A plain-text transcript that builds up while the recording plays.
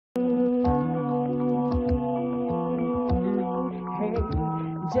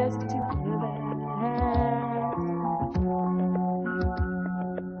just to feel that.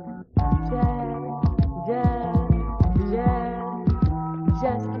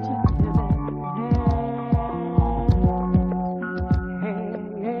 Just to feel that. Hey,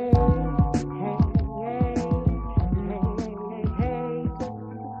 hey, hey, hey.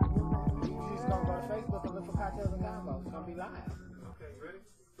 You just gonna go to Facebook and look for Cocktails and Combos. It's gonna be live. Okay, ready?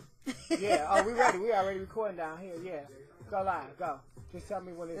 Yeah. Oh, we ready. We already recording down here. Yeah. Go live. Go. Just tell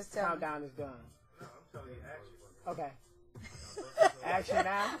me when this Just tell me. countdown is done. No, I'm telling you action. Okay. Action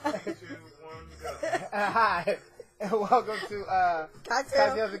now. 2, 1, go. Hi. And welcome to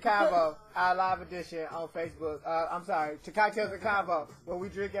Cocktails and Combo, our live edition on Facebook. I'm sorry, to Cocktails and Combo, where we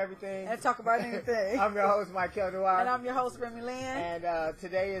drink everything and talk about anything. I'm your host, Mike Noir. And I'm your host, Remy Lynn. And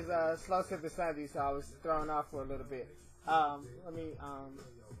today is Slow Sipping Sunday, so I was thrown off for a little bit. Let me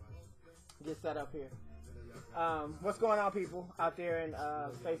get set up here. What's going on, people out there in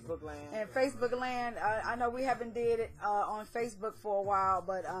Facebook land? And Facebook land, I know we haven't did it on Facebook for a while,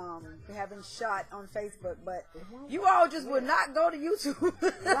 but we haven't shot on Facebook. But you all just would not go to YouTube.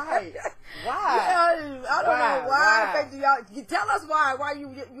 Right? Why? I don't know why. Why? You tell us why. Why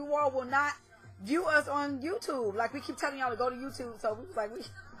you all will not view us on YouTube? Like we keep telling y'all to go to YouTube, so we was like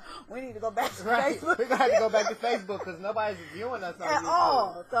we need to go back to Facebook. We got to go back to Facebook because nobody's viewing us on at YouTube.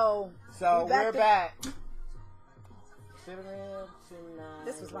 all. So we're back.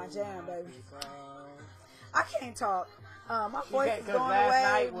 This was my jam, baby. I can't talk. My voice is Because going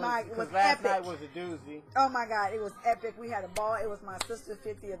last away. night Epic. was a doozy. Oh my God, it was epic. We had a ball. It was my sister's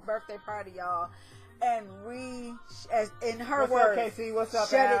 50th birthday party, y'all. And we, as in her What's words, up, KC? What's up,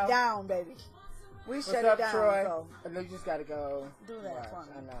 shut Al? it down, baby. We What's shut up, it down. Troy? So I know you just got to go. do that for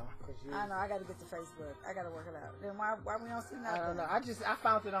me. I know. 'Cause you, I know. I got to get to Facebook. I got to work it out. Then why we don't see nothing? I don't know. I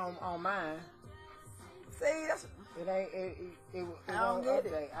found it on mine. See, that's. It ain't. It I don't get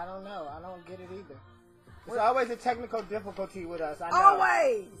it. update. I don't know. I don't get it either. It's always a technical difficulty with us. I know.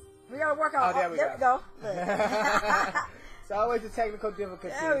 Always. We got to work out. Oh, there we go. It's always a technical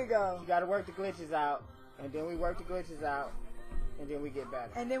difficulty. There we go. You got to work the glitches out, and then we work the glitches out, and then we get better.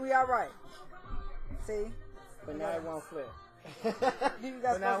 And then we all right. See? But now it won't flip. You guys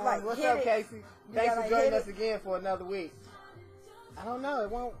But now supposed to, like, what's hit up, it. Casey? Thanks gotta for joining hit us it. again for another week. I don't know. It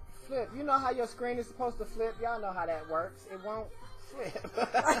won't flip. You know how your screen is supposed to flip? Y'all know how that works. It won't flip.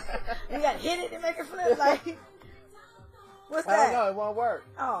 You got to hit it and make it flip. Like, what's I don't that? know. It won't work.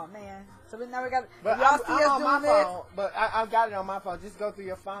 Oh, man. So now we got But y'all I'm see us on my doing this? phone. But I've got it on my phone. Just go through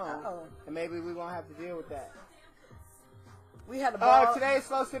your phone. Uh-oh. And maybe we won't have to deal with that. We had a ball. Today is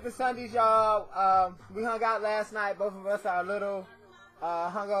Slow Sipping Sundays, y'all. We hung out last night. Both of us are a little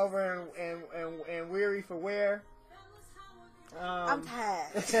hungover and weary for wear. I'm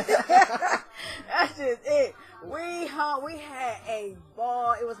tired. That's just it. We had a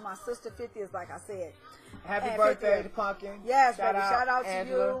ball. It was my sister's 50th, like I said. Happy And birthday 50th. to Pumpkin. Yes, baby. Shout out to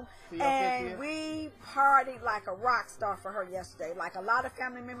Angela, you. your And 50th. we partied like a rock star for her yesterday. Like a lot of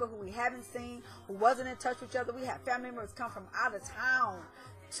family members who we haven't seen, who wasn't in touch with each other. We had family members come from out of town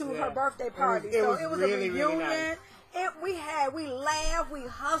to her birthday party. It was a really, reunion. really nice. We laughed, we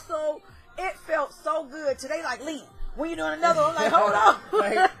hustled. It felt so good. Today, like, Lean, when you doing another one? I'm like, hold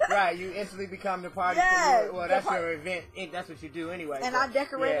on. Right, you instantly become the party. Yes, Well, that's your event. That's what you do anyway. And but, I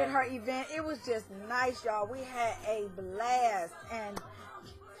decorated yeah. her event. It was just nice, y'all. We had a blast. And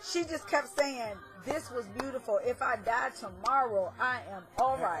she just kept saying, this was beautiful. If I die tomorrow, I am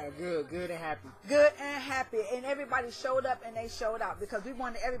all right. Good and happy. Good and happy. And everybody showed up and they showed out because we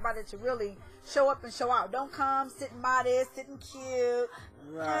wanted everybody to really show up and show out. Don't come sitting modest, sitting cute.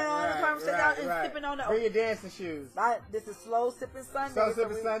 Come sit down and sipping on the. Bring your dancing shoes. This is Slow Sipping Sunday. Slow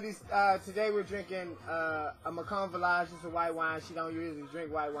Sipping Sundays. Today we're drinking a Macon Village. It's a white wine. She don't usually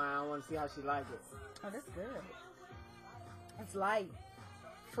drink white wine. I want to see how she like it. Oh, that's good. It's light,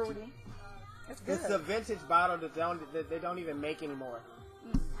 fruity. It's good. It's a vintage bottle that they don't even make anymore.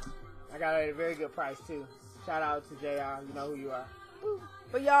 I got it at a very good price too. Shout out to JR. You know who you are.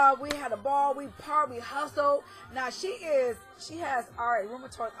 But y'all, we had a ball. We partied. We hustled. Now she has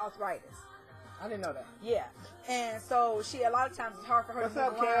rheumatoid arthritis. I didn't know that. Yeah, and so a lot of times it's hard for her What's to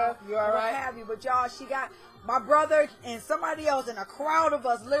move up, around. Kev? You all right? What have you? But y'all, she got my brother and somebody else, and a crowd of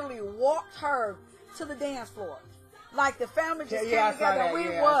us literally walked her to the dance floor. Like the family just came together. We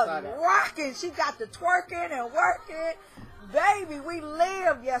was rocking. She got the twerking and working. Baby, we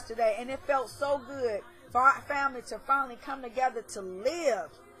lived yesterday, and it felt so good for our family to finally come together to live.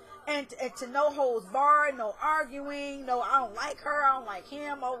 And to no holds barred, no arguing, no I don't like her, I don't like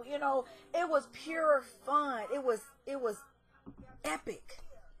him. Oh, it was pure fun. It was epic.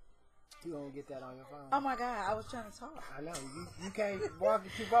 You don't get that on your phone. Oh my God, I was trying to talk. I know. You can't walk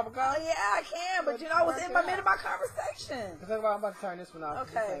and keep up a Oh call? yeah, I can, but you know, I was in my middle of my conversation. I'm about to turn this one off.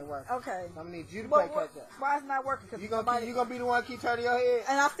 This Okay, ain't working. okay. I'm going to need you to But play catch up. why is it not working? Cause You gonna be the one keep turning your head?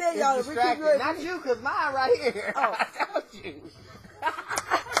 and I said, It's y'all, if we keep distracted. good, Not you, cause mine right here. Oh. That was you.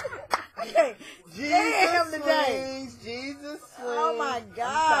 okay. Damn Jesus today. swings, Jesus swings. Oh my I'm trying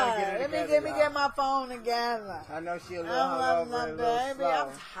God! to get it Let together, me y'all. get my phone together. I know she a little I'm hungover and a little baby. slow. I'm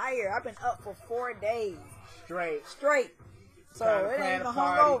tired. I've been up for 4 days Straight. straight. So Trying to it plan ain't a no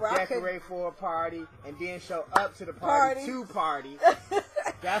party, hungover. I could decorate for a party, and then show up to the party. To party.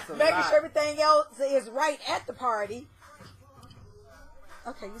 That's a making lot. sure everything else is right at the party.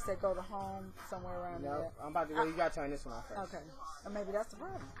 Okay, you said go to home somewhere around No, there. I'm about to go. You gotta turn this one off first. Okay, or maybe that's the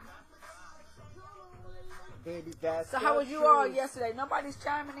problem. Baby, that's So how was you true. all yesterday? Nobody's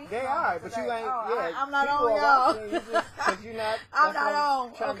chiming in. They on are, me but today. you ain't. Oh, Yeah, I'm not people on, are y'all. watching, you just- 'cause you not. I'm that's not why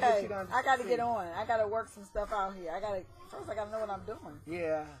on. trying to get Okay, you to I got to get understand. on. I got to work some stuff out here. First I got to know what I'm doing.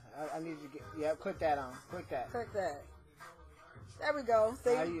 Yeah, I need you to get. Yeah, click that on. Click that. Click that. There we go.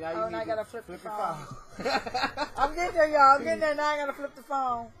 See? Now you Oh, and need I got to to flip the your phone. phone. I'm getting there, y'all. I'm getting there. Now I got to flip the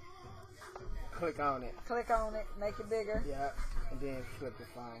phone. Click on it. Click on it. Make it bigger. Yeah, and then flip the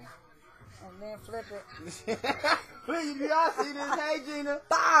phone. And then flip it. Please, do y'all see this? Hey, Gina.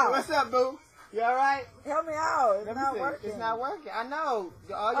 Bow. What's up, boo? You all right? Help me out. It's Let me not see. working. It's not working. I know. All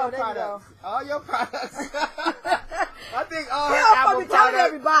Oh, your there you products. All your products. I think all Hell, her Apple fucking telling products.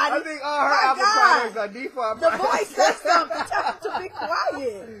 everybody. I think all her My Apple God. products are default The products. voice said something. Tell him to be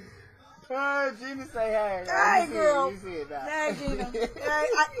quiet. Gina say hey. Hey, You see girl. It, you see it now. Hey, Gina. Hey,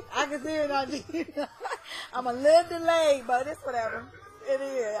 I can see it on Gina. I'm a little delayed, but it's whatever. It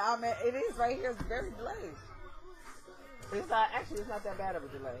is. It is right here. It's very delayed. It's not, actually, it's not that bad of a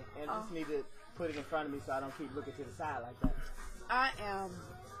delay. And I Oh. just need to put it in front of me so I don't keep looking to the side like that. I am.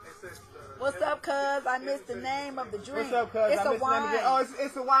 What's up, cuz? I missed the name of the drink. What's up, cuz? It's I a missed the name of wine. it. Oh,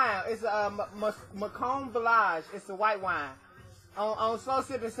 it's a wine. It's a Macomb Village. It's a white wine. On Slow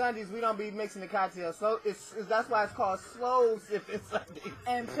Sipping Sundays, we don't be mixing the cocktails. So that's why it's called Slow Sipping Sundays.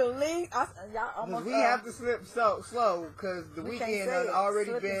 And please, y'all Because almost. we have to slip slow because the We can't weekend say has it. already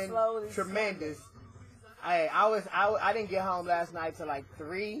Slipping been slowly tremendous. I didn't get home last night till like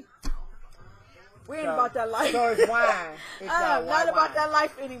 3. We ain't about that life. So it's wine. It's I am white not about wine. that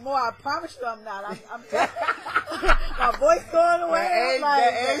life anymore. I promise you, I'm not. I'm my voice going away. That I'm age, like,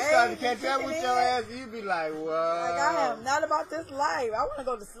 that age the starting to age catch up is with kicking your in. ass. You be like, whoa. Like, I am not about this life. I want to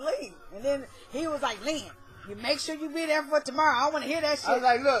go to sleep. And then he was like, Lynn, you make sure you be there for tomorrow. I want to hear that shit. I was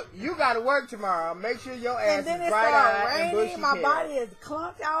like, look, you got to work tomorrow. Make sure your ass And then is it bright started eyed and bushy raining. My tailed. body is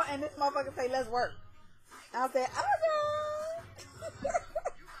clunked out. And this motherfucker say, let's work. I said, okay.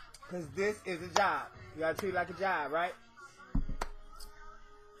 Because this is a job. You got to treat it like a job, right?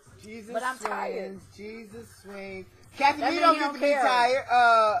 Jesus But I'm swings. tired. Jesus swings. Kathy That Lee mean don't he get don't to be care.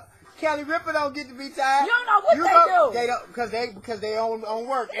 tired. Kelly Ripa don't get to be tired. You don't know what You they know- do. They don't because they on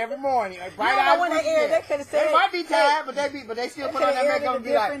work every morning. Like, bright know eyes when they bushy air, tailed. they coulda said- They might be tired, but they still they put on coulda that aired makeup it and a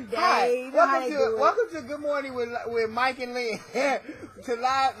be like, different "Hi, day. You know how they do it." welcome to Good Morning with Mike and Lynn to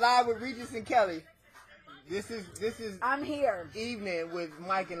live with Regis and Kelly. This is I'm here. evening with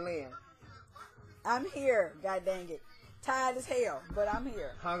Mike and Lynn. I'm here. God dang it. Tired as hell, but I'm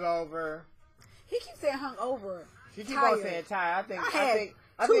here. Hungover. He keeps saying hungover. She keep Tired. on saying tired. I had think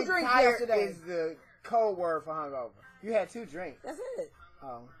 2 drinks tired yesterday. is the code word for hungover. You had 2 drinks. That's it.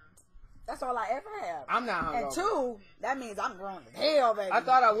 Oh, That's all I ever have. I'm not hungover. And 2, that means I'm grown as hell, baby. I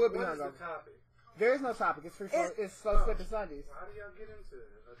thought I would be What is the hungover. topic? There is no topic. It's free. It's- It's slow sipping Sundays. How do y'all get into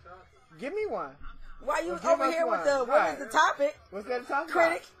a topic? Give me one. Why you Well, give over us here with one. the, what Right. is the topic? What's that to talk about?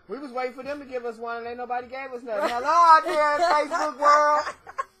 Critic. We was waiting for them to give us one, and ain't nobody gave us nothing. Hello, there, Facebook world.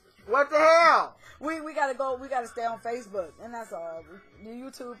 What the hell? We gotta go, we gotta stay on Facebook, and that's all. The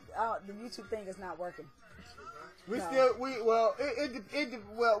YouTube thing is not working. We No. still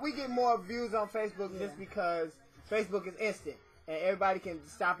we get more views on Facebook just because Facebook is instant and everybody can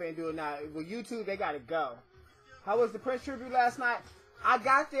stop it and do it now. With YouTube, they gotta go. How was the Prince tribute last night? I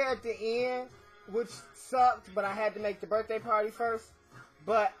got there at the end, which sucked, but I had to make the birthday party first.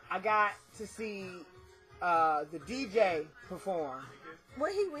 But I got to see the DJ perform.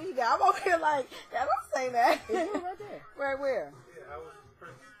 What he got? I'm over here like, yeah, don't say that. It's right there. Where? Yeah, I was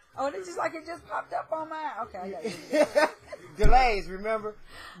Prince. Oh, it's just like it just popped up on mine. Okay, I got it. Delays, remember?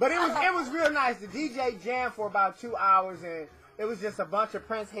 But it was real nice. The DJ jammed for about 2 hours, and it was just a bunch of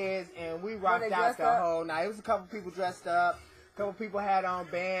Prince heads, and we rocked they out dressed the up? whole night. It was a couple people dressed up, a couple people had on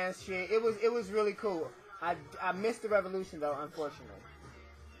bands, shit. It was really cool. I missed the revolution though, unfortunately.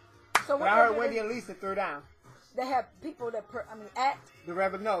 So But what I they heard did Wendy is- and Lisa threw down. They have people that act.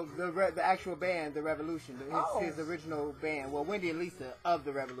 The actual band, The Revolution, Oh. his original band. Well, Wendy and Lisa of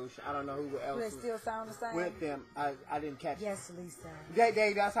The Revolution. I don't know who else Do they was still sound the same? with them. I didn't catch it. Yes,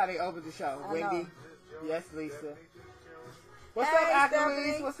 Lisa. That's how they opened the show. I Wendy, know. yes, Lisa. What's Hey, up, Stephanie.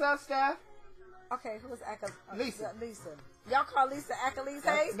 Achilles? What's up, Steph? Okay, who's Lisa. Lisa. Y'all call Lisa Achilles?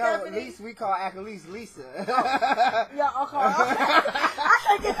 Hey, No, Stephanie. Lisa, we call Achilles Lisa. Yeah, okay. I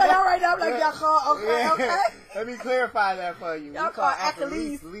can't get that out right now. I'm like, y'all call, okay. Let me clarify that for you. Y'all We call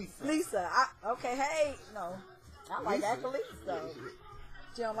Achilles Achilles Lisa. Okay, hey. No. I like Lisa. Achilles, though.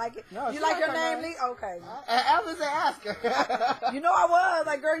 You don't like it? No, you she like like your her name, name. Lisa? Okay. I was ask her. You know I was.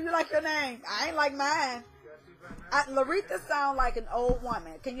 Like, girl, you like your name. I ain't like mine. Laretha sound like an old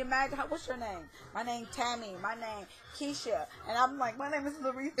woman. Can you imagine? What's your name? My name Tammy. My name Keisha. And I'm like, my name is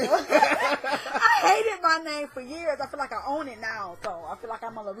Laretha. I hated my name for years. I feel like I own it now. So I feel like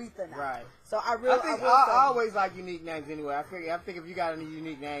I'm a Laretha now. Right. So I I think will I say, always like unique names anyway. I think if you got a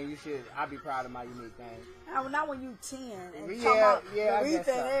unique name, I'd be proud of my unique name. not when you 10 and Yeah, talking about yeah, I guess Laretha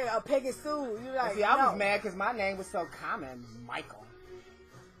so. and a Peggy Sue. You like, See, I no. was mad because my name was so common. Michael.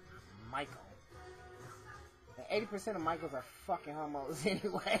 80% of Michaels are fucking homos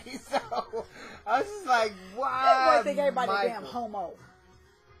anyway, so I was just like, why? That boy think everybody Michael? damn homo.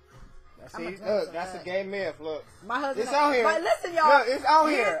 See, I'm a look, twin, that's so a gay myth. Look, My husband. it's on here. But listen, y'all. Look, it's on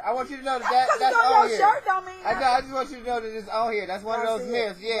his- here. I want you to know That's that's it's on on your here. shirt, don't mean I just want you to know that it's on here. That's one of I those see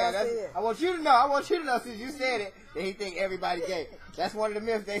myths. it. Yeah, I that's. see it. I want you to know. I want you to know since you said it that he think everybody gay. That's one of the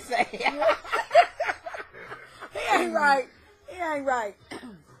myths they say. He ain't right. He ain't right.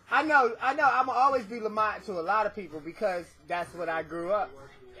 I know. I'm gonna always be Lamont to a lot of people because that's what I grew up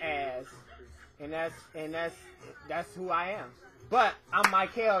as, and that's who I am. But I'm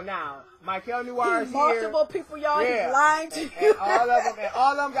Michael now. Michael Noir is here. Multiple people, y'all. Yeah. He's lying to you. And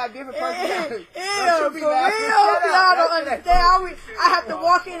all of them got different personalities. Yeah, Don't for you be real. laughing. Y'all Shut don't up. understand. I have to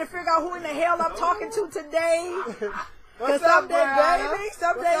walk in and figure out who in the hell I'm talking to today. Because What's some up, days, Brianna? baby,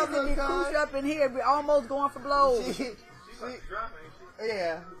 some What's days up, it be little crucial cuz? up in here. We almost going for blows. She- She's like drama, ain't she?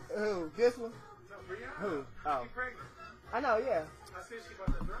 Yeah. Who? This one? No, Brianna. Who? Oh. She pregnant. I know. Yeah. I said she about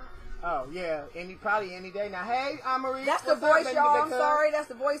to drama. Oh yeah. Probably any day now. Hey, Marie. That's the What's up, voice, baby y'all. big I'm cuz? sorry. That's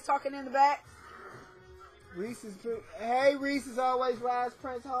the voice talking in the back. Reese is. Hey, Reese is always Rise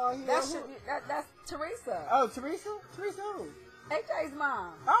Prince Hall here. That's Who- that's Teresa. Oh, Teresa? Teresa who? AJ's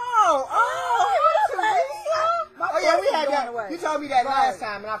mom. Oh, Teresa. My Oh yeah, voice we is had going that. away. You told me that Right. last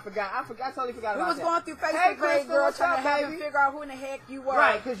time, and I forgot. I totally forgot We about was that. going through Hey, Facebook page, Crystal, girl, what's trying to up, have him baby? figure out who in the heck you were.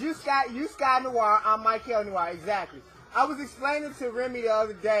 Right, because you Sky Noir, I'm Michael Noir, exactly. I was explaining to Remy the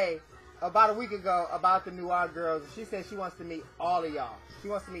other day, about a week ago, about the Noir girls. She said she wants to meet all of y'all. She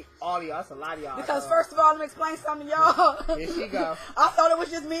wants to meet all of y'all. That's a lot of y'all. Because first of all, let me explain something to y'all. Here she go. I thought it was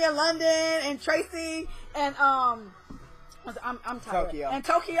just me in London and Tracy and I'm tired. Tokyo. And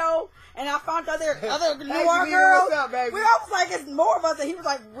Tokyo. And I found other Hey, Noir Vita, girls. what's up, baby? We all was like, it's more of us. And he was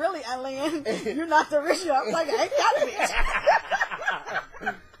like, really, Eileen? You're not the rich. I was like, I ain't got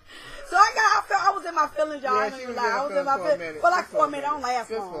it. So I was in my feelings, y'all. Yeah, I ain't she gonna was lie. I was in my for a feelings minute. for like Just 4 minutes. I don't last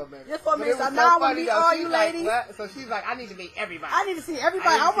Just long. for a minute. Just for a But minute. it was So now I want funny to meet though. all She's you like, ladies. what? So she's like, I need to meet everybody. I need to see everybody.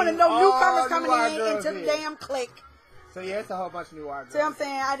 I need I to want to see know all newcomers coming Noir in girls into the here. damn clique. So yeah, it's a whole bunch of Noir girls. See what I'm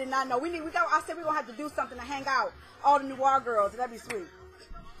saying? I did not know. I said we're gonna have to do something to hang out. All the Noir girls. That'd be sweet.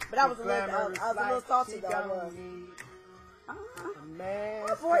 But I was a little salty though. I was. Man,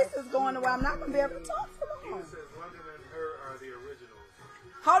 My voice is going away. I'm not gonna be able to talk for He long. says London and her are the originals.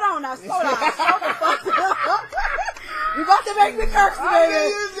 Hold on now, slow down. Slow the fuck down. You about to make me curse,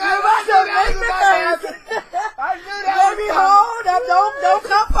 baby. You about to make me curse. I knew that. Baby, hold up. Don't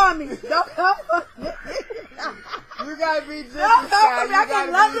come for me. Don't come for me. You gotta be just Don't come for me. I you gotta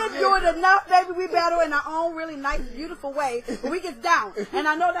can love be it, do it enough, baby. We battle in our own really nice, beautiful way. But we get down. And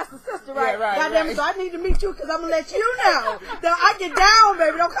I know that's the sister, right? Yeah, right, Goddamn right. it, so I need to meet you because I'm going to let you know that I get down,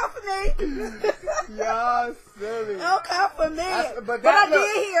 baby. Don't come for me. Y'all silly. Don't come for me. But I look,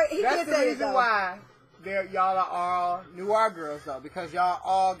 did hear, he that's did the say it, reason though. why y'all are all Noir girls though, because y'all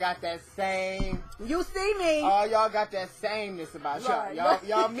all got that same. You see me. All y'all got that sameness about Right.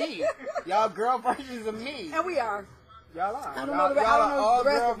 y'all me. Y'all girl versions of me. And we are. Y'all are. I don't y'all, know the- I y'all don't are know all the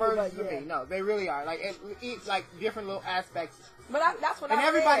rest girl of you, versions but of yeah. me. No, they really are. Like each like different little aspects. But that's what And I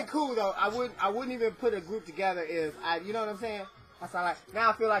everybody read. cool though. I wouldn't even put a group together if you know what I'm saying. I sound like now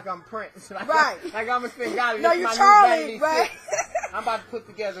I feel like I'm Prince. Like, Right. Like I'm a Svengali. No, This you're my new Charlie, baby right? shit. I'm about to put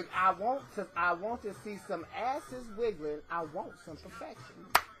together. I want to see some asses wiggling. I want some perfection.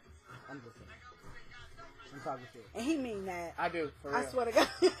 I'm just saying. I'm talking shit. And he mean that. I do, for real. I swear to God.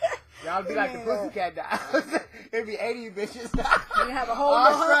 Y'all be He like the mean that. Pussycat Dolls. It'd be 80 bitches. You have a whole All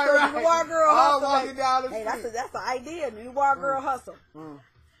little straight hustle, right. New War Girl All hustle. walking Like, down the hey, street. that's the idea, New War Girl hustle. Mm.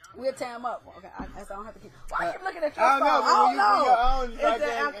 We'll tear him up. Okay, I don't have to keep. Why are you looking at your I phone? don't know, but when you bring your own, it's It's right there,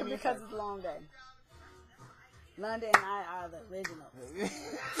 that and because it's it's a long day. London and I are the originals.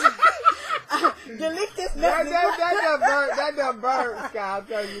 Delete this message. that done burnt, Sky. I'm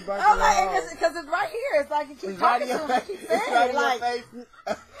telling you, burnt I'm the like, wall. because it's right here. It's like you keep It's right talking in to your him. face. Keep It's saying right it. in your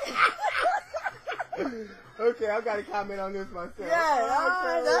Like, face. Okay, I gotta comment on this myself.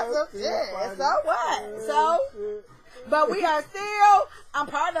 yeah, that's it. So what? Oh, So, shit. but we are still, I'm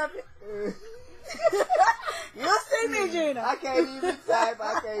part of it. You'll see me, Gina. I can't even type.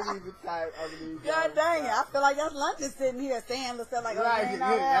 I'm gonna God dang it. I feel like that's London sitting here saying stuff like, oh, Right, you ain't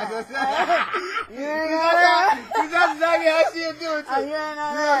know that. that's what I'm saying. You ain't know that. That's exactly how she'll do it too. Oh, you ain't know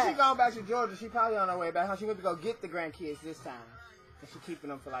You know, that. she going back to Georgia. She probably on her way back home. She went to go get the grandkids this time. And she keeping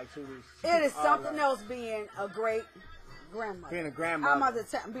them for like 2 weeks. She It is keep all something that. else being a great grandmother. Being a grandmother. I'm other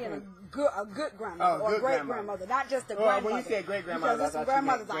time being a good grandmother Oh, or a good great grandmother. grandmother, not just a Well, grandmother. when you said great grandmother, because there's some I thought you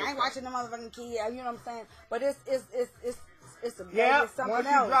meant grandmothers I ain't great watching the motherfucking kid. You know what I'm saying? But it's a Yeah, it's something once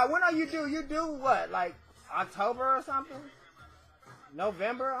you else. drop. When are you do what? Like October or something?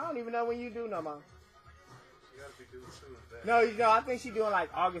 November? I don't even know when you do no more. You gotta be doing soon as that. No, you know, I think she's doing like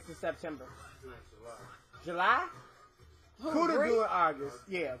August and September. Doing July. July? Who, Kuda Bree? doing August.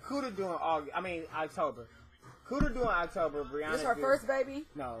 Yeah, Kuda doing August. I mean October. Kuda doing October. Brianna. This her do- first baby?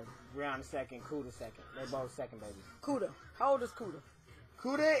 No, Brianna second. Kuda second. They both second babies. Kuda. How old is Kuda?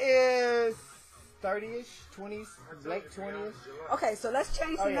 Kuda is 30ish, 20s, late 20s. Okay, so let's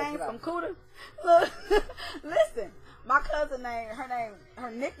change the Oh, yeah, name July. from Kuda. Look, listen, my cousin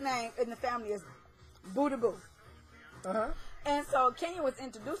her nickname in the family is Boo Boo. Uh huh. And so Kenya was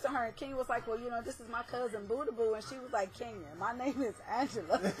introducing her, and Kenya was like, well, you know, this is my cousin Boo Boo. And she was like, Kenya, my name is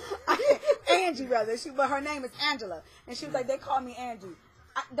Angela. Angie, rather. But her name is Angela. And she was like, they call me Angie.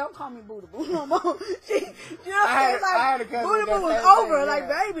 Don't call me Boo Boo no more. You know what I'm saying? I had a Like, cousin Boo that Boo was same over. thing, Like,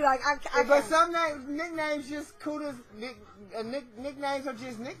 yeah. baby, like, I But some nicknames just Kuda's nicknames are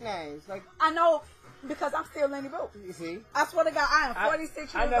just nicknames. Like, I know because I'm still Lenny Boo. you see. I swear to God, I am I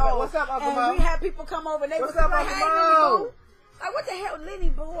 46 know years that. old. What's up, Uncle and Mo? we had people come over and they What's was up, like, Uncle hey, Lenny Mo? Boo. Like, what the hell, Lenny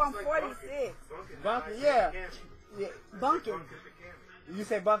Boo? I'm 46. Bunkin, yeah. Yeah. Bunking. You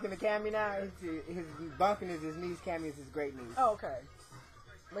say Bunkin to Cammy now? His Bunkin is his niece, Cammy is his great niece. Oh, okay.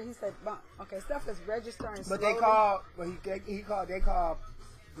 But he said bunk. Okay, stuff is registering But slowly. they call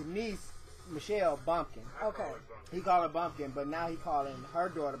the niece Michelle Bumpkin. Okay. He called her Bumpkin, but now he calling her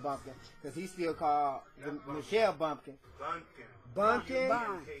daughter Bumpkin because he still called Michelle Bumpkin. Bunkin. Bunkin.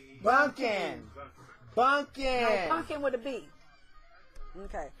 Bun. Bunkin. Bunkin. No, pumpkin with a B.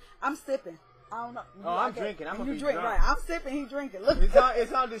 Okay. I'm sipping. I don't know. Oh, I'm Okay. drinking. I'm And gonna you be drink, drunk. right. I'm sipping, he drinking. Look.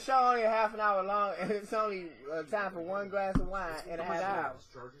 It's on the show only a half an hour long, and it's only time for one glass of wine and a half an hour.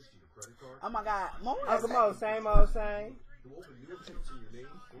 Oh my God. Mo, Uncle Mo, same old same.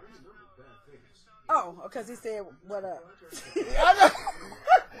 Oh, because he said, what up? I know.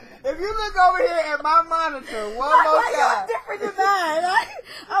 If you look over here at my monitor one more Why time. you different than mine?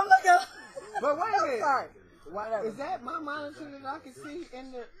 I'm looking. But wait a minute. Sorry. What, is that my monitor that I can see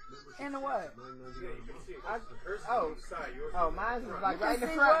in the? In the what? Oh, mine's is like You right in can the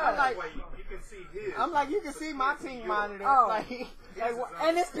see front. what? I'm like, You can see his. I'm like, you can see my pink monitor. Oh. Like what?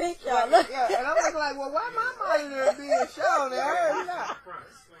 And it's pink, y'all. Look. Yeah, and I'm looking like, well, why my monitor being shown and hers not?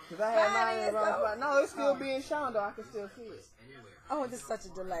 Because I had mine in the wrong spot. No, it's still being shown though. I can still see it. Oh, this is such a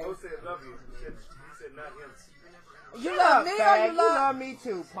delay. Mo said love you. He said not him. You love me or fag. you love? me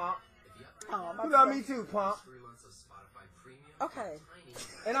too, punk. Oh, You love me too, punk. Okay.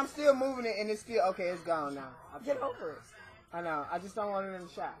 And I'm still moving it, and it's still okay. It's gone now. Get over it. I know. I just don't want it in the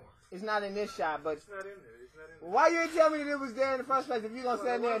shot. It's not in this shot, but It's not in there. It's not in there. why you didn't tell me that it was there in the first place? If you're gonna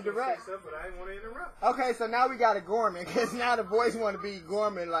stand there and direct. But I didn't want to interrupt. Okay, so now we got a Gorman, because now the boys want to be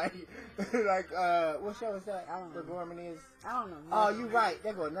Gorman, like, what show is that? I don't know. Where Gorman is? I don't know. Oh, you right.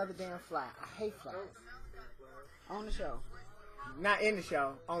 There go another damn fly. I hate flies. On the show. Not in the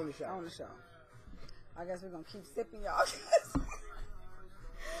show, on the show. On the show. I guess we're gonna keep sipping, y'all.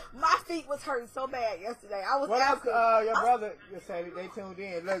 My feet was hurting so bad yesterday. I was What else? asking. Your brother said they tuned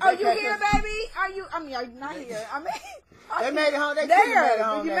in. Look, Are they you catch here, us- baby? Are you not here? I mean, They made it home. They there. couldn't have made it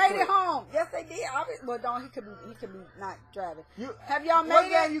home You that made quick. it home. Yes, they did. Well, don't he could be not driving. You- Have y'all What made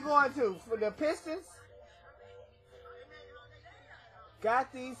game it? you going to? For the Pistons?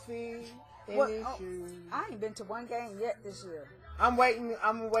 Got these feet in What- these oh, shoes. I ain't been to one game yet this year. I'm waiting.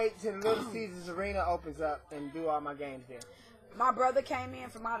 I'm gonna wait till the Little Caesars Arena opens up and do all my games there. My brother came in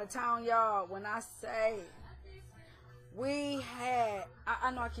from out of town, y'all. When I say We had,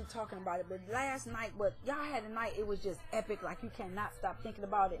 I know I keep talking about it, but last night, but y'all had a night, it was just epic. Like, you cannot stop thinking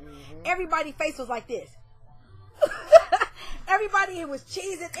about it. Mm-hmm. Everybody's face was like this. Everybody, it was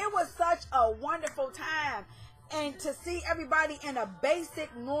cheesing. It was such a wonderful time. And to see everybody in a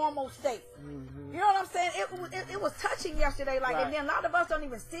basic, normal state. Mm-hmm. You know what I'm saying? It was touching yesterday. Like, Right. And then a lot of us don't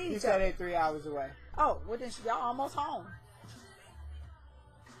even see You each said other. they 3 hours away. Oh, well, then y'all almost home.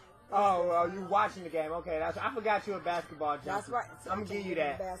 Oh, well, you watching the game. Okay, I forgot you a basketball junkie. That's right. So I'm I going to give can't you get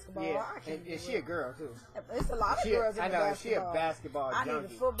that. into basketball. Yeah. I can't And do she it. a girl, too. It's a lot of She- girls in I the know, basketball. she a basketball I junkie.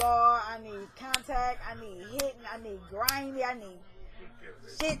 need football. I need contact. I need hitting. I need grinding. I need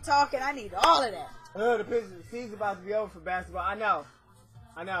shit talking. I need all of that. The Pistons, season's about to be over for basketball. I know.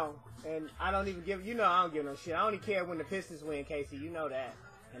 And I don't even give, I don't give no shit. I only care when the Pistons win, Casey. You know that.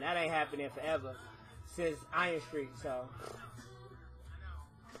 And that ain't happening forever since Iron Street, so.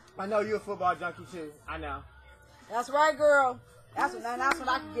 I know you're a football junkie, too. I know. That's right, girl. That's when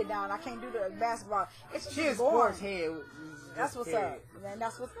I can get down. I can't do the basketball. It's just She is boring. sports head. That's what's up. And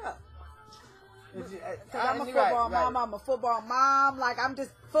that's what's up. Because I- I'm a you're football right, mom. right. I'm a football mom. Like, I'm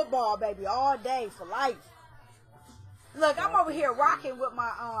just football, baby, all day for life. Look, I'm over here rocking with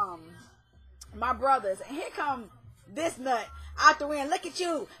my brothers. And here come this nut out the wind. Look at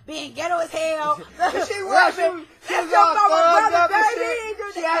you, being ghetto as hell. She was. She was That's all my thugged brother, up and baby.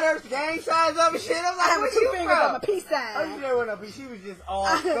 shit. She had her gang signs up and shit. I'm I like, have where two you fingers from? on my peace Oh, sign. she didn't want to be. She was just all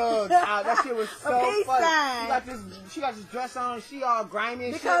thugged out. That shit was so peace funny. sign. She got this dress on. She all grimy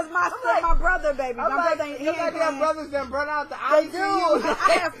and Because shit. my brother, baby. I'm My like, brother ain't your here. goddamn brothers done burn out the They ICU. do.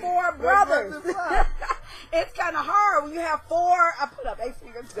 I have 4 brothers. What the fuck? It's kind of hard when you have 4. I put up 8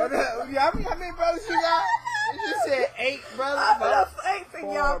 fingers. How many brothers she got? You said 8 brothers. I put up 8 4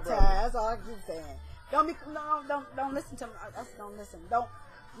 fingers. Y'all brothers. tired. That's all I keep saying. Don't listen to me. Don't listen. Don't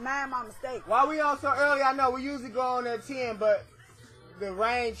mind my mistake. While we on so early, I know we usually go on at 10, but the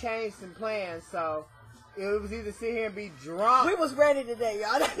rain changed some plans, so it was either sit here and be drunk. We was ready today,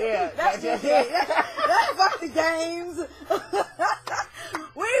 y'all. Yeah. That's just it. That's fuck the games.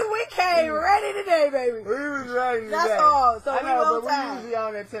 we came ready today, baby. We was ready today. That's all. So I we know, on but time. we usually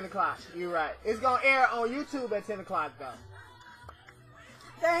on at 10 o'clock. You're right. It's going to air on YouTube at 10 o'clock, though.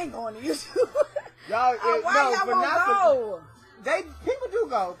 They ain't going to YouTube. Y'all, Why no, y'all but won't not go? people do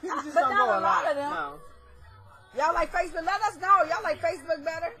go. People just But don't not go a a lot lot. of them. No. Y'all like Facebook? Let us know. Y'all like Facebook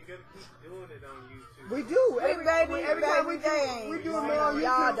better? You gotta keep doing it on YouTube. We do. Every time we baby, do it more on YouTube.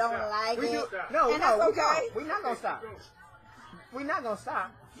 Y'all don't like We do. it. No, And that's we okay. don't. We're not going to stop. We're not going to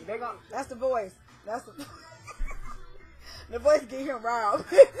stop. They gonna, That's the voice. That's the, the voice get him riled.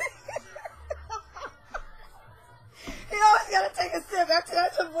 He always gotta take a sip after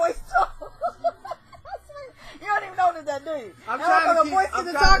that's the voice talk. You don't even notice that, do you? I'm Now trying when to the voice keep, I'm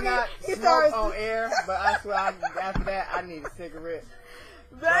is trying to talking, not he smoke starts, on air, but I swear after that I need a cigarette.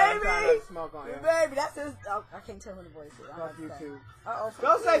 I'm trying not baby, to smoke on air. baby, that's his. Oh, I can't tell when the voice is. Fuck YouTube. Uh-oh.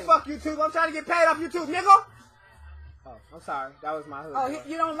 Don't say fuck YouTube. I'm trying to get paid off YouTube, nigga. Oh, I'm sorry. That was my hood. Oh, voice.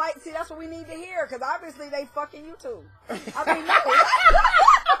 you don't like? See, that's what we need to hear, because obviously they fucking YouTube. I mean, no.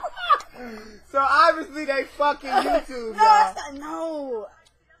 So obviously they fucking YouTube, No, y'all. it's not, no.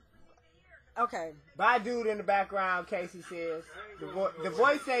 Okay. My dude in the background, Casey says. The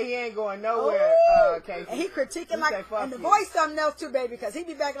voice say he ain't going nowhere, Ooh. Casey. And he critiquing He like, say, "Fuck and the you." voice something else too, baby, because he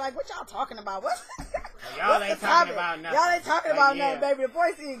be back like, what y'all talking about? What? Y'all what's ain't the talking topic? about nothing. Y'all ain't talking Like, about yeah. nothing, baby. The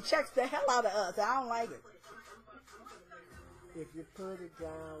voice even checks the hell out of us. I don't like it. If you put it down.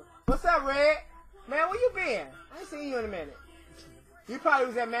 What's up, Red? Man, where you been? I ain't seen you in a minute. You probably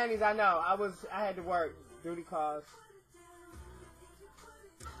was at Manny's, I know. I had to work. Duty calls.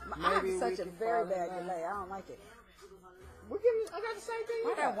 I have Maybe such we a can very fall in bad line. delay. I don't like it. I got the same thing Why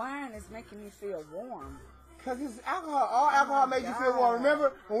you that got. wine is making me feel warm? Cause it's alcohol. All alcohol makes you feel warm. God.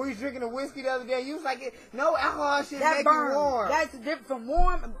 Remember when we was drinking the whiskey the other day? You was like, no alcohol should That make burn. you warm. That's different from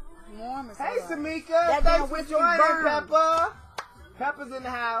warm. Warm is Hey, so Samika. That Thanks damn for whiskey joining, burn. Pepper. Pepper's in the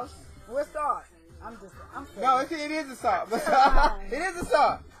house. We'll start. I'm No, it is a salt. It is a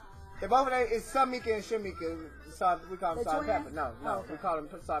salt. They both of them is Samika and Shamika. Salt, we call them They salt and twins? pepper. No, Oh, okay. we call them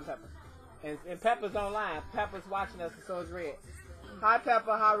salt and pepper. And Pepper's online. Pepper's watching us, and so is Red. Hi,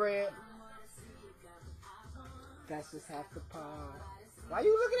 Pepper. Hi, Red. That's just half the pod. Why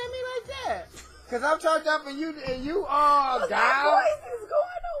you looking at me like that? Cause I'm charged up and you all down. My voice is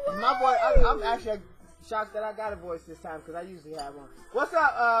going away. My voice, I'm actually shocked that I got a voice this time because I usually have one. What's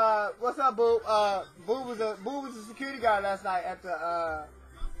up, Boo? Boo was a security guard last night at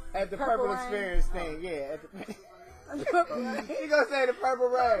the Purple Rain? Experience thing. Yeah, at the, My he gonna say the Purple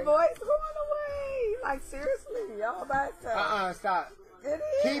Rain. voice going away. Like seriously, y'all by yourself. Stop. It is.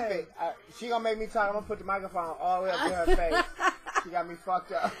 Keep it. She gonna make me talk. I'm gonna put the microphone all the way up to her face. She got me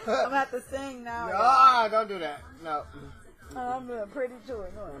fucked up. I'm gonna have to sing now. No, don't do that. No. I'm doing pretty to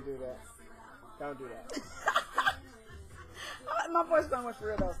it. No. Don't do that. Don't do that. My voice going much for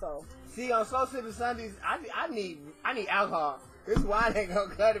real though, so. See, on Slow Sipping Sundays, I need alcohol. This wine ain't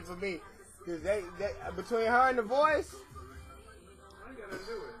gonna cut it for me. Cause they between her and the voice.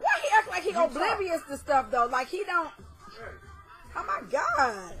 Why he act like he oblivious to stuff though? Like he don't. Oh my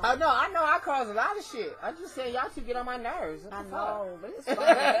God. I know I cause a lot of shit. I just said y'all two get on my nerves. I know, but it's fun.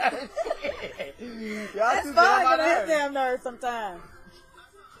 Y'all It's two fun get on my to his nerves. damn nerves sometimes.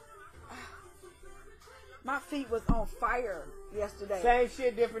 My feet was on fire yesterday. Same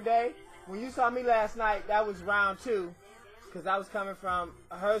shit, different day. When you saw me last night, that was round 2. Because I was coming from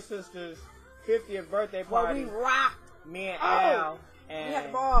her sister's 50th birthday Well, party. we rocked. Me and Oh. Al. We And had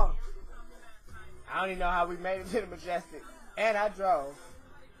the ball. I don't even know how we made it to the Majestic. And I drove.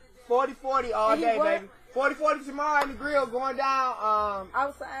 40-40 all And he day, what? baby. 40-40 tomorrow in the grill going down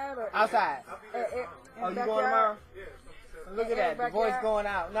Outside or outside. in Oh, you the going tomorrow? backyard? Look at In that. the The voice backyard? going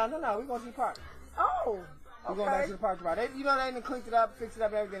out. No. We're going to the park. Oh, We're going back okay. to the park tomorrow. They didn't clean it up, fix it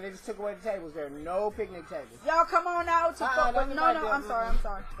up, everything. They just took away the tables. There are no picnic tables. Y'all come on out to fuck. don't No, invite no, them. I'm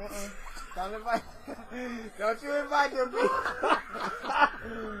sorry. Don't invite. Don't you invite them people.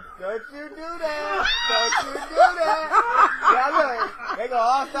 Don't you do that. Don't you do that. Yeah, look. They gonna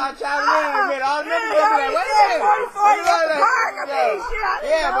all start chiming in. And all the niggas gonna be like, wait a minute.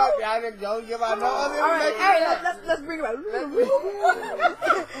 Yeah, but I don't give out no other All right, information. hey, let's bring it back.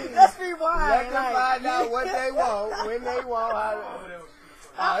 Let's rewind. Let them like- find out what they want, when they want.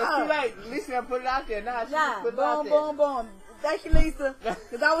 Oh, it's too late. Lisa put it out there. Nah, she just Nah, put it out boom, there. boom, boom. Thank you, Lisa.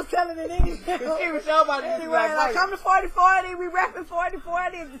 Because I was telling it anyway. She was talking about this. Anyway, like, come to 40-40. We rapping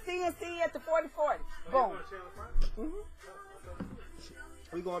 40-40 at the CNC at the 40-40. Boom.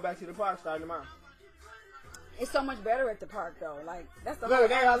 We going back to the park starting tomorrow. It's so much better at the park, though. Like, that's the Look, whole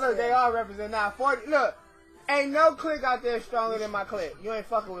they atmosphere. all represent now. 40. Look, ain't no clique out there stronger than my clique. You ain't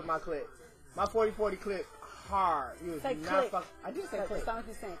fucking with my clique. My 40-40 clique hard. You was Say not click. fucking. I did say Like, clique. it sounds like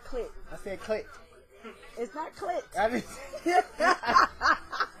you're saying click. I said clique. It's not click. I didn't.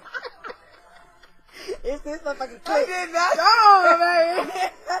 It's this motherfucking I click. did not. Oh, man.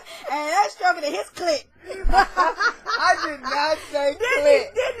 And that's stronger than his click. I did not say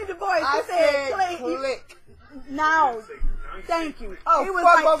clique. Didn't the voice? I You said said click. clique. No. Thank you. Oh, it was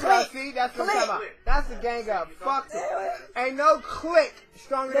fuck like both of y'all. click. See, that's what I'm Click. talking about. That's the gang up. Fuck it. Ain't no clique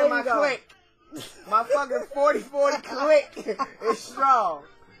stronger There than my you go. clique. My fucking 40-40 clique is strong.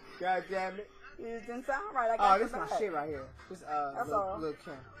 God damn it. It didn't sound right. I Oh, got this is my back. shit right here. This That's all. little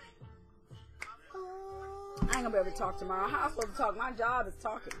Kim. I ain't gonna be able to talk tomorrow. How am I supposed to talk? My job is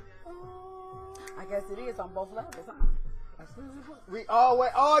talking. I guess it is on both levels, huh? We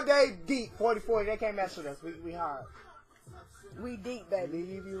all day deep. 40-40. They can't mess with us. We hard. We deep, baby.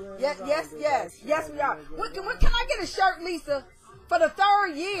 Leave you in Yes, the yes, zone, yes. baby. Yes, we are. When can I get a shirt, Lisa, for the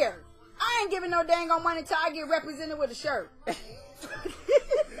 3rd year? I ain't giving no dang on money till I get represented with a shirt.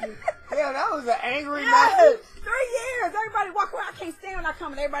 Yeah, that was an angry Yes, message. 3 years. Everybody walk around. I can't stand when I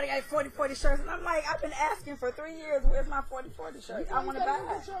come and everybody got 40-40 shirts. And I'm like, I've been asking for 3 years, where's my 40-40 shirt? I want to buy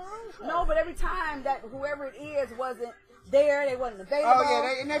it. No, but every time that whoever it is wasn't there, they wasn't available.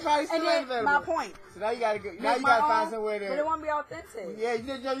 Oh yeah, they probably still and ain't then available. my point. So now you gotta go. Now Make you my gotta find own, somewhere But it to. won't be authentic. Yeah,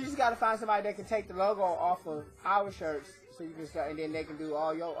 you just gotta find somebody that can take the logo off of our shirts, so you can start, and then they can do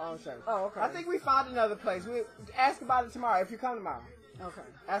all your own shirts. Oh, okay. I think we found another place. We ask about it tomorrow if you come tomorrow. Okay.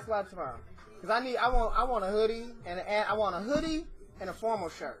 Ask about it tomorrow. Cause I want a hoodie and I want a hoodie and a formal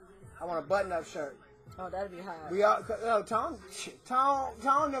shirt. I want a button-up shirt. Oh, that'd be high. We all,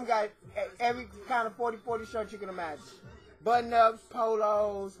 Tone them got every kind of 40-40 shirt you can imagine. Button-ups,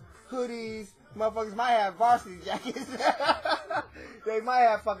 polos, hoodies. Motherfuckers might have varsity jackets. They might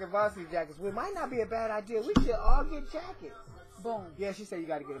have fucking varsity jackets. It might not be a bad idea. We should all get jackets. Boom. Yeah, she said you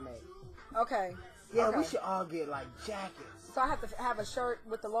got to get it made. Okay. Yeah, Okay. we should all get like jackets. So I have to have a shirt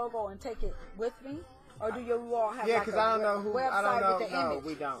with the logo and take it with me, or do you all have Yeah, like because a I don't know who. website I don't know. with the No, image?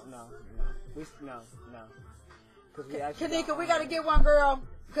 we don't. No. No. Because we actually. Kanika, don't we own got to it. get one, girl,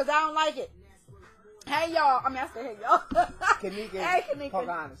 because I don't like it. Hey, y'all. I mean, I said hey, y'all. Kanika. Hey, Kanika.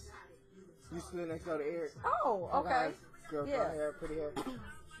 Pocahontas. Used to live next door to Eric. Oh, okay. Pocahontas. Girl, Yeah. short hair, pretty hair.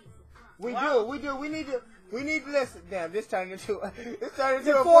 We do. We need to listen. Damn, this turned into a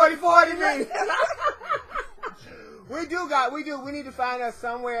 40-40 meeting. We need to find us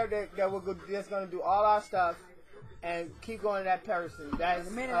somewhere that we're just gonna do all our stuff and keep going to that person. That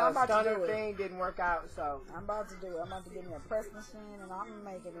The minute I'm about to stunner do it. thing didn't work out, so I'm about to do it. I'm about to get me a press machine, and I'm going to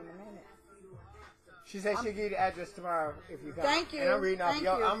make it in a minute. She said she'll give you the address tomorrow if you come. Thank you. And I'm reading off Thank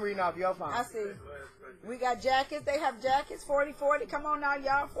your. you. I'm reading off your phone. I see. We got jackets. They have jackets. 40-40. Come on now,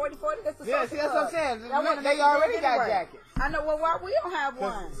 y'all. 40-40. That's the Yeah, social see, that's what I'm club. saying. Y'all wanna They make it already big got anyway. jackets. I know. Well, why we don't have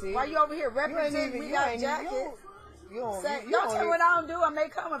one? See? Why you over here You ain't representing? even. We You got ain't jackets. You don't. Say, You don't tell me even- what I don't do. I may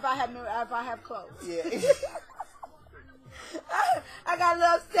come if I have clothes. Yeah. I got a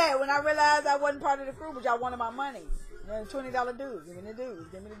little upset when I realized I wasn't part of the crew, but y'all wanted my money. $20 dues. Give me the dues.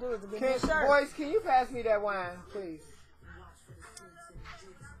 Give me the dues. Give me the shirt. Boys, can you pass me that wine, please?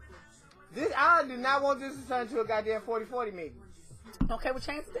 I do not want this to turn into a goddamn 40-40 meeting. Okay, well,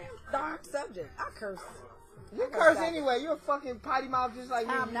 change the damn darn subject. I curse. You curse anyway. You're a fucking potty mouth just like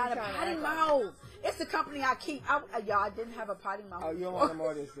me. I'm You not a trying to potty act like- mouth. It's the company I keep. Y'all, I didn't have a potty mouth. Oh, you don't want no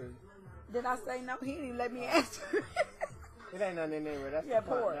more of this, dude. Did I say no? He didn't even let me answer. It ain't nothing in there. That's Yeah, the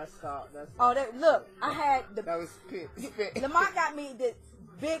point. pour it. That's salt. That's Oh, look, I had that was spit. Lamont got me the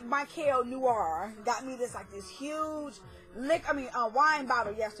big Michael Noir. Got me this huge wine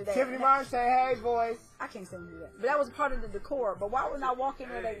bottle yesterday. Tiffany Martin say, "Hey, boys." I can't send you that. But that was part of the decor. But why when I walk in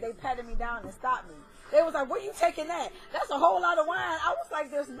there, they patted me down and stopped me. They was like, "Where you taking that? That's a whole lot of wine." I was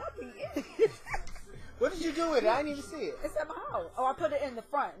like, "There's nothing in it." What did you do with it? I didn't even see it. It's at my house. Oh, I put it in the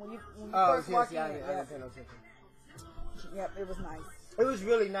front when you Oh, first yes, walk yeah, I in. didn't pay no attention. Yep, it was nice. It was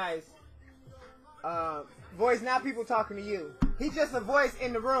really nice. Voice, now people talking to you. He's just a voice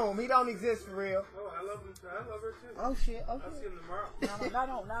in the room. He don't exist for real. Oh, I love him. I love her too. Oh shit. I'll see Okay. him tomorrow.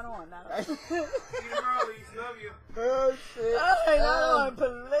 Not on. See you tomorrow, Lise. Love you. Oh shit. Hey, not on,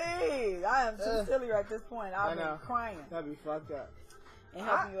 please. I am too silly at this point. I've been know. crying That'd be fucked up. and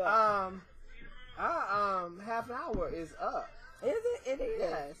helping you up. Half an hour is up. Is it? It is.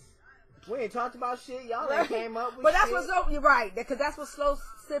 Yes. We ain't talked about shit. Y'all ain't came up with But that's shit. what's up. You're right. Because that's what Slow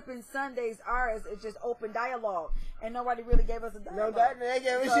Sipping Sundays are. It's just open dialogue. And nobody really gave us a dialogue. No, they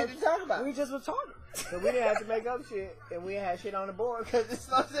gave us shit to talk about. We just was talking. So we didn't have to make up shit, and we had shit on the board because it's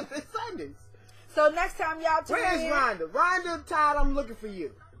Slow Sipping Sundays. So next time y'all tune Where's in. Rhonda? Rhonda, Todd, I'm looking for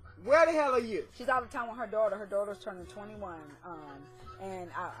you. Where the hell are you? She's out of town with her daughter. Her daughter's turning 21. And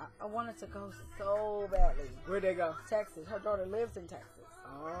I wanted to go so badly. Where'd they go? Texas. Her daughter lives in Texas.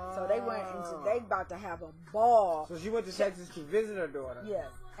 Oh. So they about to have a ball. So she went to Texas to visit her daughter. Yes.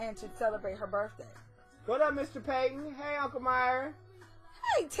 And to celebrate her birthday. What up, Mr. Payton? Hey, Uncle Myron.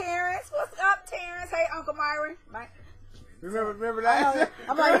 Hey, Terrence. What's up, Terrence? Hey, Uncle Myron. Remember last?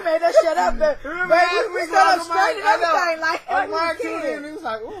 I'm like, you made that shut up. But Remember last we week stood up Uncle straight and Myron? everything. Like, Uncle Myron we tuned did. in and he was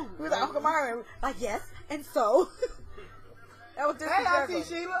like, ooh. We was like, Uncle Myron. Like, yes. And so. That was Hey, disrespectful. Auntie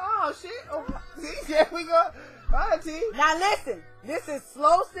Sheila. Oh, shit. Oh, see, there we go. Auntie. Now listen, this is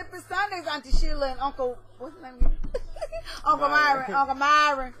Slow Sipping Sundays, Auntie Sheila and Uncle, what's his name again? Uncle Myron. Uncle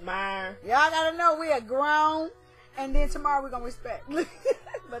Myron. Myron. Y'all gotta know we are grown, and then tomorrow we're gonna respect.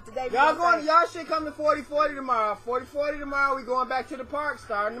 But today Y'all should come to 40-40 tomorrow. 40-40 tomorrow. We going back to the park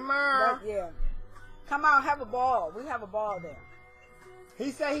starting tomorrow. Yeah. Come out, have a ball. We have a ball there.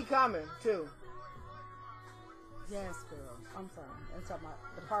 He said he coming too. Yes, girl. I'm sorry. I'm talking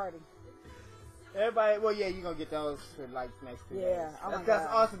about the party. Everybody, well, yeah, you gonna get those for like next 2 days. Yeah, oh my That's God.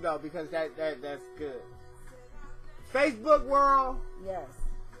 awesome though because that's good. Facebook world, Yes.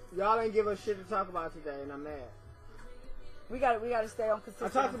 y'all ain't give us shit to talk about today, and I'm mad. We gotta stay on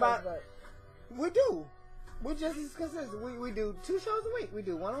consistent. talked on about- Facebook. We do. We just as consistent. We do 2 shows a week. We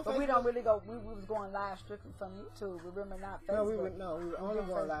do one on But Facebook. we don't really go. We was going live strictly from YouTube. Remember, not Facebook. No, we were only do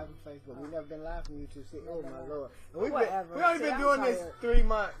going Facebook. live on Facebook. We never been live from YouTube. See, oh Never my mind. lord. And we Whatever. only See, been I'm doing this tired. 3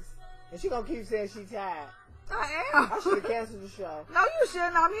 months, and she gonna keep saying she tired. I am. I should have canceled the show. No, you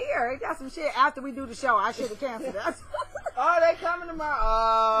shouldn't. I'm here. Got some shit after we do the show. I should have canceled it. Oh, they coming tomorrow.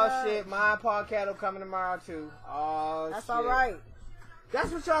 Oh Yeah. shit, my podcast coming tomorrow too. Oh That's shit. all right. That's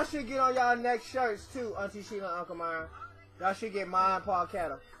what y'all should get on y'all next shirts too, Auntie Sheila and Uncle Myron. Y'all should get mine Paul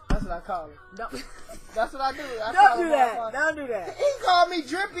Cattle. That's what I call it. Don't, That's what I do. I call don't it do my that. Paul- Don't do that. He called me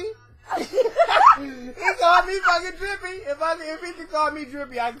Drippy. He called me fucking Drippy. If he could call me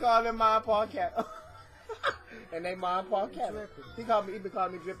Drippy, I can call him mine Paul Cattle. And they mine Paul Cattle. He been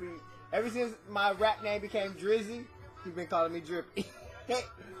calling me Drippy ever since my rap name became Drizzy. He been calling me Drippy.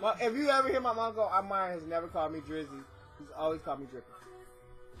 Well, if you ever hear my mom go, Myron has never called me Drizzy. He's always called me Drippy.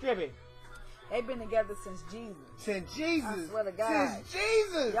 Drippy. They've been together since Jesus. Since Jesus. I swear to God. Since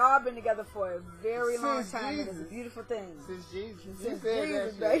Jesus. Y'all been together for a very long Since time, and it's a Jesus. beautiful thing. Since Jesus. Since You said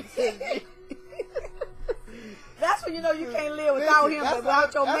Jesus, that shit. baby. That's That's when you know you can't live without him, but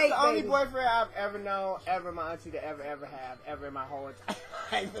without your mate, That's the only baby. boyfriend I've ever known, ever my auntie to ever have, ever in my whole entire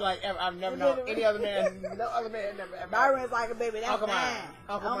I feel like I've never known any other man, no other man never ever. Byron's like a baby. That's Uncle mine. Myron.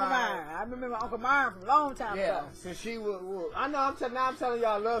 Uncle Myron. Myron. I remember Uncle Myron from a long time Yeah, ago. so she would. I know. I'm telling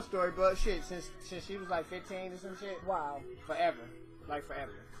y'all a love story, but shit, since she was like 15 or some shit. Wow. Forever, like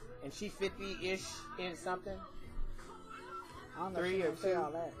forever, and she 50-ish in something. I don't know 3 if she or gonna say 2.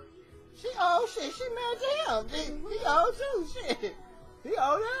 all that. She old shit. She married to him. He old too. Shit. He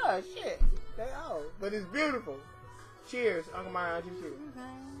old her. Shit. They old, but it's beautiful. Cheers, Uncle Myron. Auntie, cheers.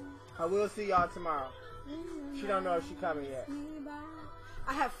 I will see y'all tomorrow. She don't know if she coming yet.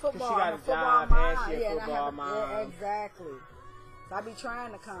 I have football. She got I'm a football job mom. and she a and I football have mom. Yeah, exactly. So I be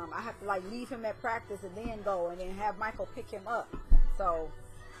trying to come. I have to like leave him at practice and then go and then have Michael pick him up. So,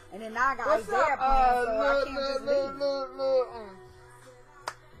 and then now I got What's Isaiah up, playing, so I can't just leave. look.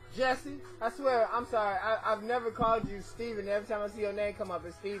 Jesse, I swear, I'm sorry. I've never called you Steven. Every time I see your name come up,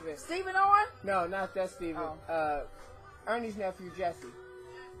 it's Steven. Stephen Owen? No, not that Steven. Oh. Ernie's nephew, Jesse.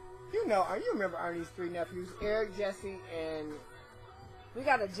 You know, you remember Ernie's 3 nephews, Eric, Jesse, and... We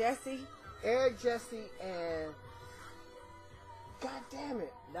got a Jesse. Eric, Jesse, and... God damn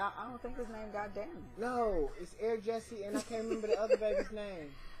it. No, I don't think his name. Goddamn it. No, it's Eric, Jesse, and I can't remember the other baby's name.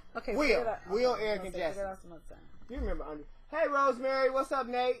 Okay. Will. figure it out. Will, Okay, Eric, and figure it Jesse. out some other time. You remember Ernie. Hey, Rosemary. What's up,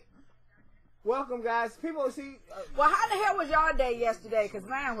 Nate? Welcome, guys. People see... Well, how the hell was y'all day yesterday? Because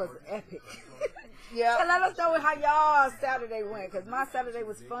mine was epic. Yeah. So let us know how y'all Saturday went. Because my Saturday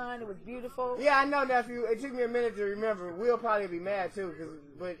was fun. It was beautiful. Yeah, I know, nephew. It took me a minute to remember. Will probably be mad, too.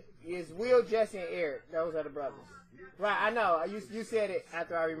 But it's Will, Jesse, and Eric. Those are the brothers. Right, I know. You said it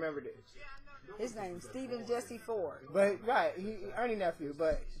after I remembered it. His name's Stephen Jesse Ford. But, right, Ernie nephew.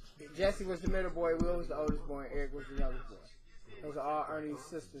 But Jesse was the middle boy. Will was the oldest boy. And Eric was the youngest boy. Those are all Ernie's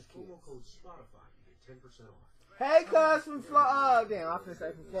sister's kids. Hey, cuz from Florida. Damn, I was going to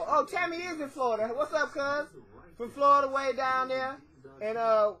say from Florida. Oh, Tammy is in Florida. What's up, cuz? From Florida, way down there in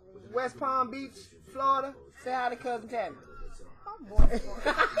West Palm Beach, Florida. Say hi to cousin Tammy. My voice.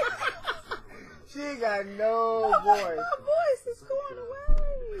 She ain't got no My voice. voice is going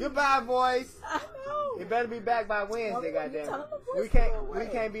away. Goodbye, voice. I know. You better be back by Wednesday, Well, you goddamn. tell it. them the We voice can't, go away.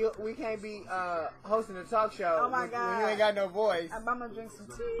 we can't be hosting a talk show Oh, my when God. you ain't got no voice. I'm gonna drink some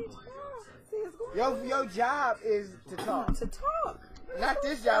tea. See, it's going away. Your job is to talk. To talk. Not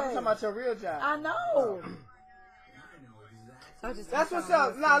this job. I'm talking about your real job. I know. That's what's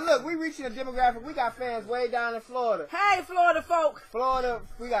up. Now look, we reaching a demographic. We got fans way down in Florida. Hey, Florida folk. Florida,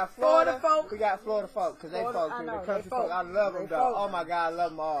 we got Florida, Florida folk. We got Florida folk because they Florida, folk, I too. know, The they country folk. folk. I love them They though. folk. Oh my God, I love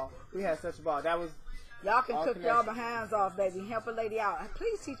them all. We had such a ball. That was Y'all can all cook connection. y'all behinds off, baby. Help a lady out.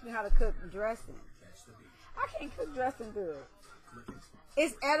 Please teach me how to cook dressing. I can't cook dressing good.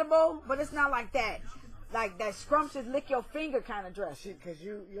 It's edible, but it's not like that. Like that scrumptious lick your finger kind of dressing. because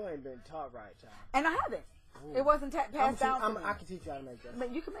you ain't been taught right, child. And I haven't. It wasn't passed down to me. I can teach you how to make dressing.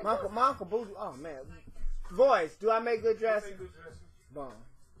 But you can make My uncle Boo. Oh man, boys, do I make good dressing? Boom.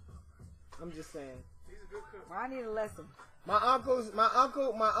 I'm just saying. Well, I need a lesson. My uncle, and my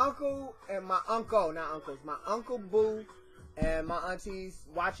uncle, not uncles, my uncle Boo, and my aunties,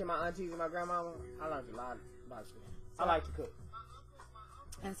 watching my aunties and my grandmama, I learned a lot about stuff. I like to cook.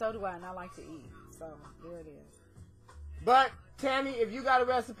 And so do I, and I like to eat. So, there it is. But, Tammy, if you got a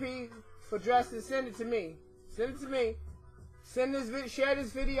recipe for dressing, send it to me. Send it to me. Share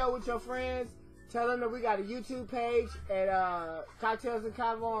this video with your friends. Tell them that we got a YouTube page at Cocktails and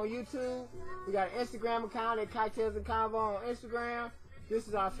Convo on YouTube. We got an Instagram account at Cocktails and Convo on Instagram. This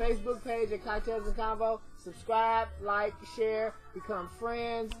is our Facebook page at Cocktails and Convo. Subscribe, like, share, become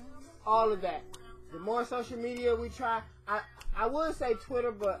friends, all of that. The more social media we try, I would say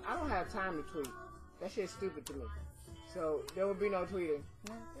Twitter, but I don't have time to tweet. That shit's stupid to me. So there will be no tweeting.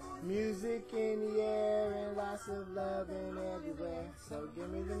 Music in the air and lots of loving everywhere. So give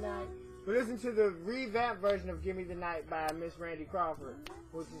me the night. But listen to the revamped version of Give Me the Night by Miss Randy Crawford,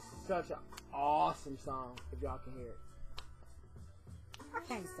 which is such an awesome song, if y'all can hear it. I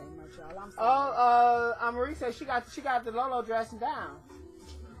can't say much, y'all. I'm sorry. Oh, Marie said she got the Lolo dressing down.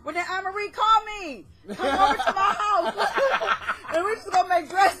 Well, then Anne-Marie, call me. Come over to my house. And we just gonna make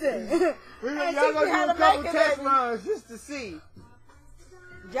dressing. Y'all And teach gonna me how do a to couple make it, test baby. runs just to see.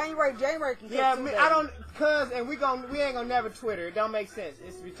 January can Yeah, cook too, I baby. don't, and we ain't gonna never Twitter. It don't make sense.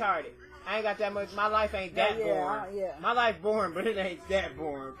 It's retarded. I ain't got that much. My life ain't that boring. Yeah. My life boring, but it ain't that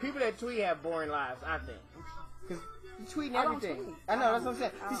boring. People that tweet have boring lives, I think. Because you tweeting I don't everything. tweet. I know, that's what I'm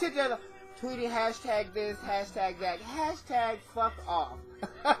saying. You sit there like, tweeting hashtag this, hashtag that, hashtag fuck off.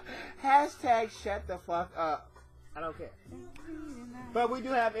 Hashtag shut the fuck up. I don't care. But we do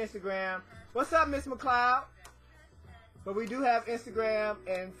have Instagram. What's up, Miss McLeod? But we do have Instagram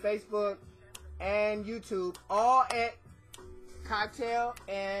and Facebook and YouTube, all at Cocktail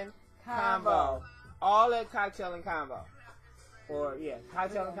and Convo. All at Cocktail and Convo. Or, yeah,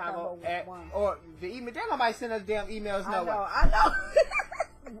 Cocktail and Convo. Or the email. They nobody send us damn emails, no way. I know.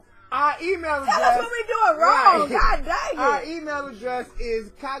 Our email address. Tell us what we doing wrong. Right. God dang it. Our email address is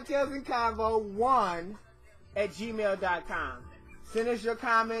cocktailsandconvo1@gmail.com. Send us your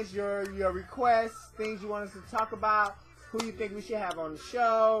comments, your requests, things you want us to talk about, who you think we should have on the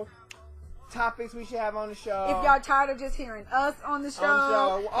show, topics we should have on the show. If y'all tired of just hearing us on the show,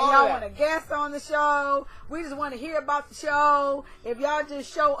 all and y'all that. want a guest on the show, we just want to hear about the show. If y'all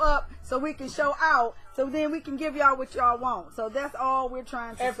just show up so we can show out, so then we can give y'all what y'all want. So that's all we're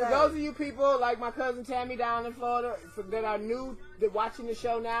trying to And say. for those of you people like my cousin Tammy down in Florida that are new that watching the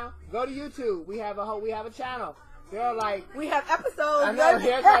show now, go to YouTube. We have a channel. There are like we have episodes. I know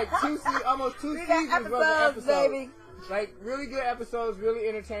there's like almost two We got seasons worth of episodes. baby. Like really good episodes, really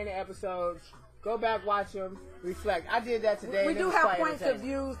entertaining episodes. Go back, watch them, reflect. I did that today. We and it do was have quite points of entertaining.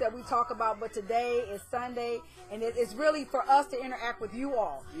 views that we talk about, but today is Sunday, and it's really for us to interact with you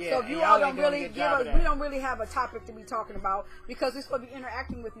all. Yeah, so if and you y'all all ain't don't doing a really good give job us, of that. we don't really have a topic to be talking about because we're supposed to be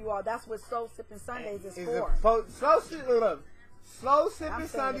interacting with you all. That's what Slow Sipping Sundays is for. Slow Sipping I'm saying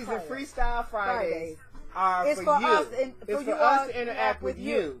Sundays it and right. Freestyle Fridays are It's for for you. us and It's for for you us all to interact with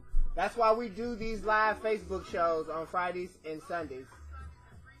you. That's why we do these live Facebook shows on Fridays and Sundays.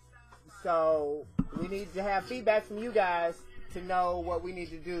 So we need to have feedback from you guys to know what we need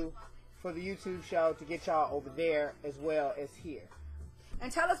to do for the YouTube show to get y'all over there as well as here.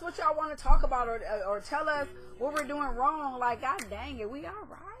 And tell us what y'all want to talk about, or tell us what we're doing wrong. Like, God dang it, we all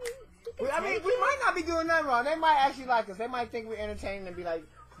right. We might not be doing nothing wrong. They might actually like us. They might think we're entertaining and be like,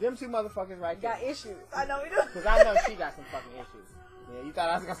 them two motherfuckers right there. got issues. I know we do. Because I know she got some fucking issues. Yeah, you thought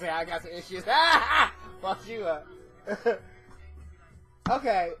I was going to say I got some issues. Fuck you up.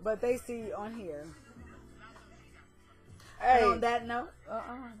 Okay. But they see on here. Hey. And on that note,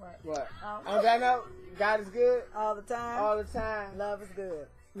 What? Oh. On that note, God is good all the time. all the time. Love is good.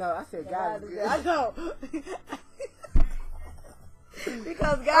 No, I said God is good. I know.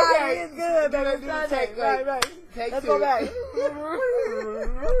 Because God Okay. is good. Then Baby. do the take, Right. Take Let's two. go back.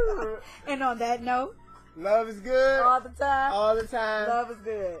 And on that note, Love is good all the time, all the time. love is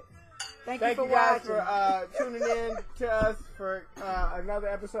good. Thank you Thank for you guys watching. for tuning in to us for another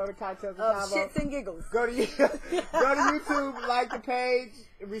episode of Cocktails and Convo. Shits and giggles. Go to YouTube, like the page,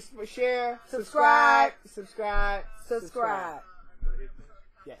 share, Subscribe. subscribe. Subscribe.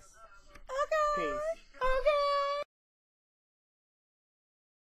 Yes. Okay. Peace.